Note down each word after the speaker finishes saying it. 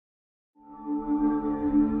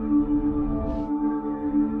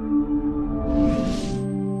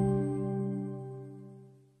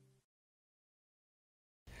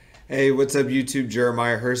Hey, what's up YouTube?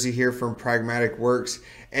 Jeremiah Hersey here from Pragmatic Works,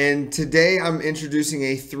 and today I'm introducing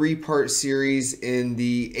a three-part series in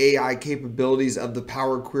the AI capabilities of the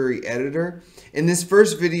Power Query Editor. In this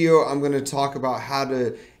first video, I'm going to talk about how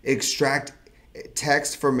to extract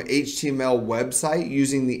text from HTML website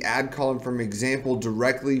using the add column from example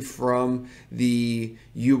directly from the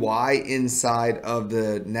UI inside of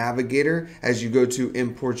the navigator as you go to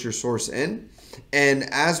import your source in. And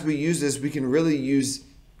as we use this, we can really use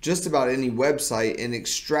just about any website and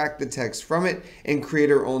extract the text from it and create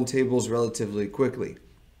our own tables relatively quickly.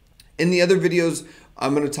 In the other videos,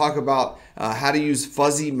 I'm going to talk about how to use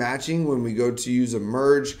fuzzy matching when we go to use a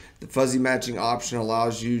merge. The fuzzy matching option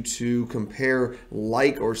allows you to compare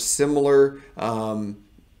like or similar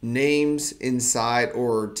names inside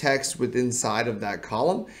or text within inside of that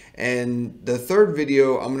column. And the third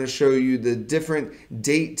video, I'm going to show you the different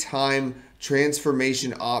date time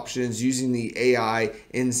transformation options using the AI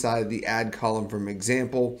inside the add column from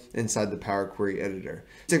example inside the Power Query Editor.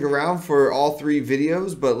 Stick around for all three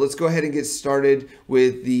videos, but let's go ahead and get started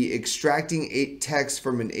with the extracting text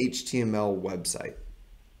from an HTML website.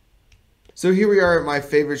 So here we are at my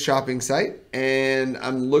favorite shopping site, and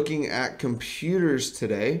I'm looking at computers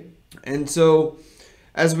today. And so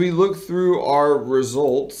as we look through our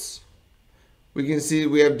results, we can see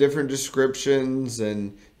we have different descriptions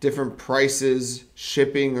and different prices,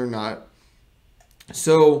 shipping or not.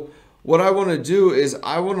 So what I want to do is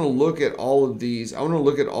I want to look at all of these. I want to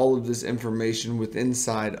look at all of this information within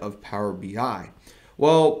inside of Power BI.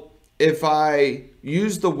 Well, if I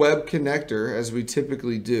use the web connector as we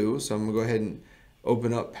typically do, so I'm going to go ahead and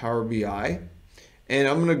open up Power BI. And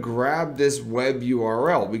I'm going to grab this web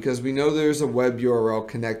URL because we know there's a web URL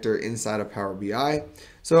connector inside of Power BI.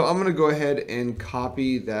 So I'm going to go ahead and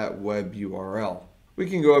copy that web URL. We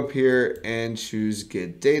can go up here and choose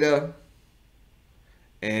Get Data.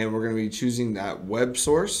 And we're going to be choosing that web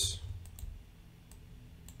source.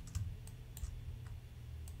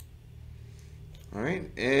 All right,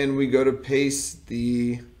 and we go to paste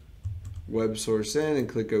the web source in and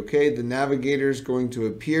click OK. The navigator is going to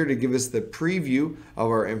appear to give us the preview of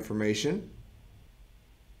our information.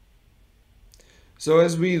 So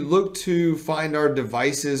as we look to find our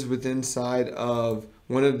devices within inside of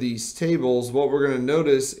one of these tables, what we're going to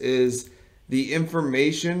notice is the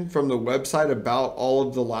information from the website about all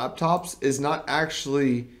of the laptops is not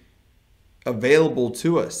actually available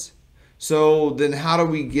to us. So then how do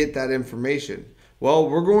we get that information? Well,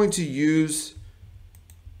 we're going to use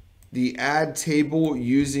the add table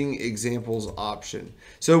using examples option.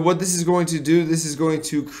 So what this is going to do, this is going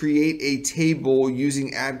to create a table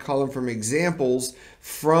using add column from examples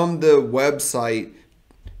from the website,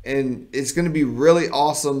 and it's going to be really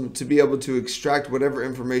awesome to be able to extract whatever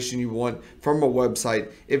information you want from a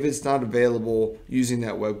website if it's not available using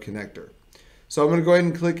that web connector. So I'm going to go ahead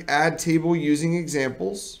and click add table using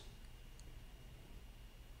examples.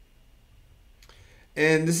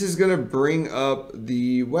 And this is going to bring up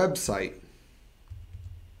the website.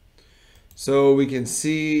 So we can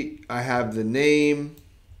see I have the name,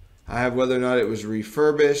 I have whether or not it was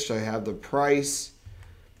refurbished, I have the price,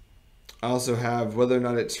 I also have whether or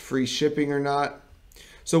not it's free shipping or not.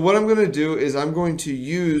 So what I'm going to do is I'm going to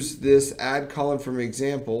use this add column from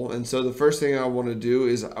example. And so the first thing I want to do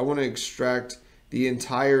is I want to extract the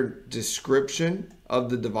entire description of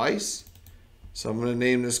the device. So I'm going to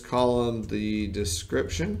name this column the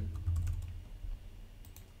description.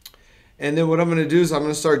 And then what I'm going to do is I'm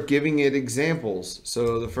going to start giving it examples.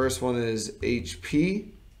 So the first one is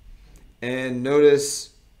HP. And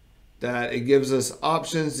notice that it gives us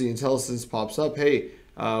options. The IntelliSense pops up. Hey,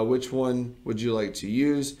 which one would you like to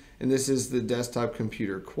use? And this is the desktop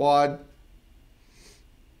computer quad.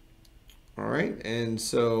 All right. And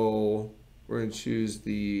so we're going to choose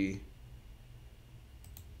the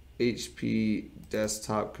HP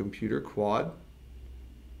desktop computer quad.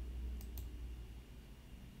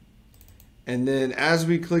 And then as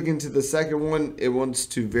we click into the second one, it wants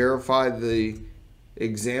to verify the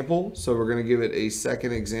example. So we're going to give it a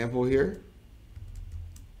second example here.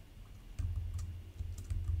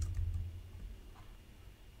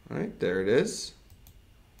 All right, there it is.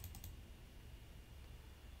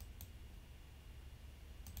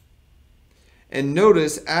 And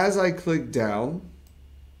notice as I click down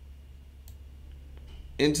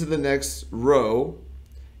into the next row,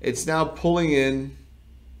 it's now pulling in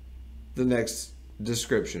the next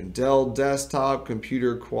description. Dell desktop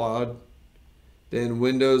computer quad, then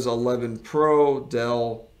Windows 11 Pro,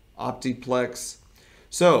 Dell Optiplex.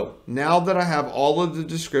 So now that I have all of the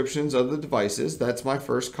descriptions of the devices, that's my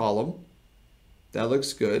first column. That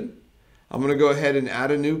looks good. I'm going to go ahead and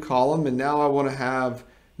add a new column, and now I want to have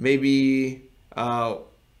maybe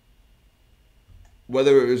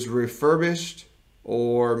whether it was refurbished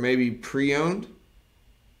or maybe pre-owned.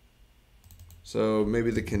 So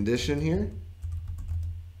maybe the condition here.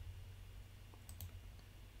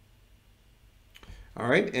 All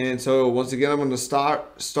right, and so once again, I'm going to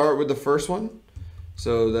start with the first one.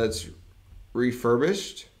 So that's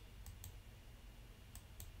refurbished.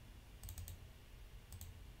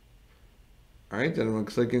 All right, then I'm going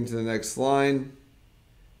to click into the next line.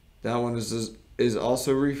 That one is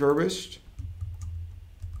also refurbished.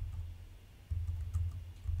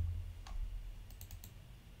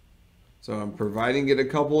 So I'm providing it a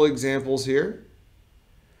couple examples here.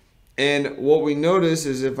 And what we notice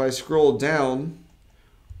is if I scroll down,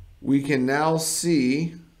 we can now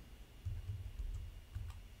see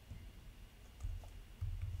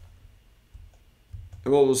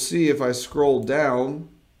and what we'll see if I scroll down,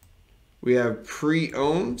 we have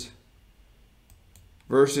pre-owned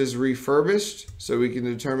versus refurbished. So we can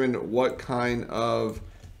determine what kind of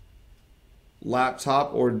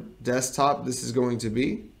laptop or desktop this is going to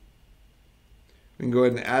be. We can go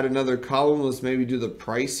ahead and add another column. Let's maybe do the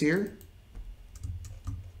price here.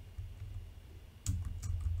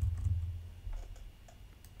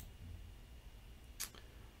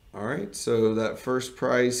 All right, so that first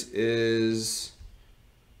price is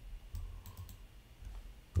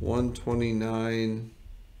 $129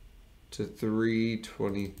 to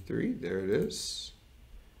 $323. There it is.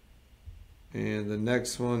 And the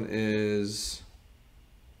next one is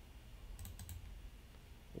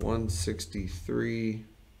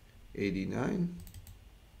 $163.89.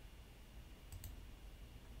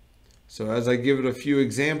 So as I give it a few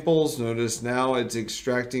examples, notice now it's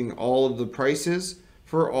extracting all of the prices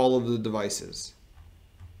for all of the devices.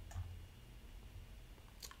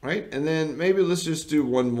 All right, and then maybe let's just do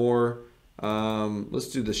one more. Let's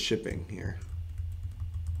do the shipping here.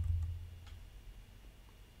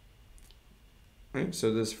 All right,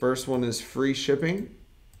 so this first one is free shipping.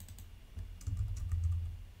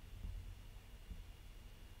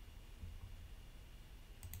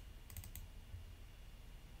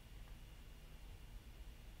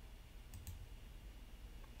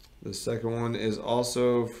 The second one is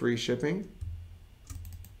also free shipping.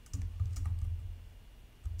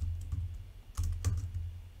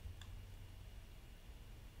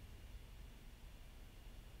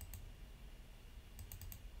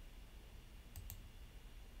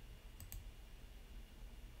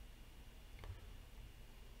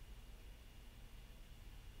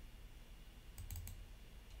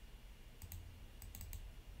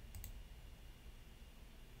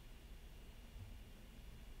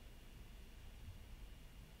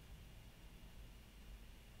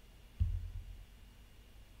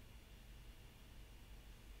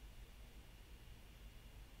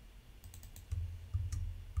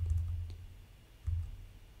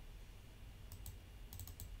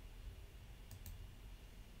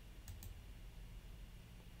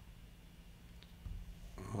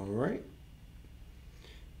 All right.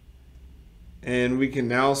 And we can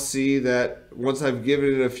now see that once I've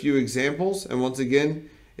given it a few examples, and once again,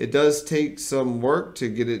 it does take some work to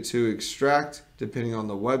get it to extract depending on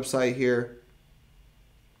the website here,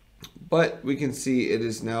 but we can see it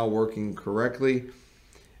is now working correctly.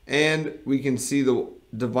 And we can see the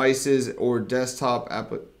devices or desktop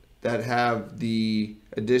app that have the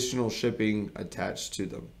additional shipping attached to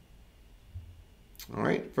them. All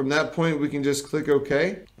right, from that point, we can just click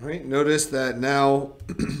OK. All right, notice that now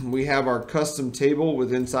we have our custom table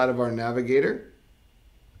within inside of our navigator.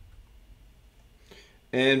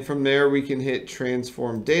 And from there, we can hit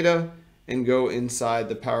transform data and go inside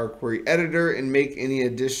the Power Query editor and make any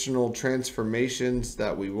additional transformations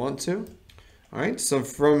that we want to. All right, so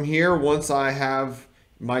from here, once I have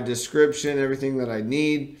my description, everything that I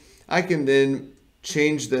need, I can then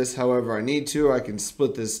change this however I need to. I can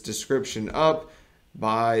split this description up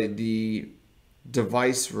by the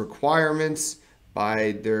device requirements,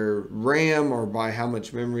 by their RAM, or by how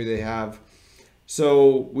much memory they have.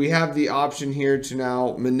 So we have the option here to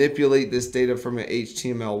now manipulate this data from an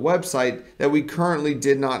HTML website that we currently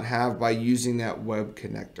did not have by using that web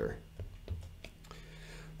connector.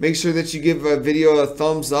 Make sure that you give a video a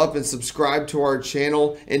thumbs up and subscribe to our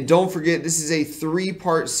channel. And don't forget, this is a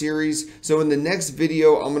 3-part series. So in the next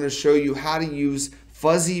video, I'm going to show you how to use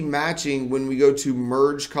fuzzy matching when we go to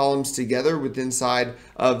merge columns together with inside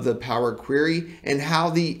of the Power Query, and how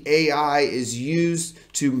the AI is used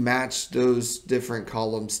to match those different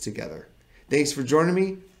columns together. Thanks for joining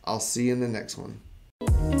me. I'll see you in the next one.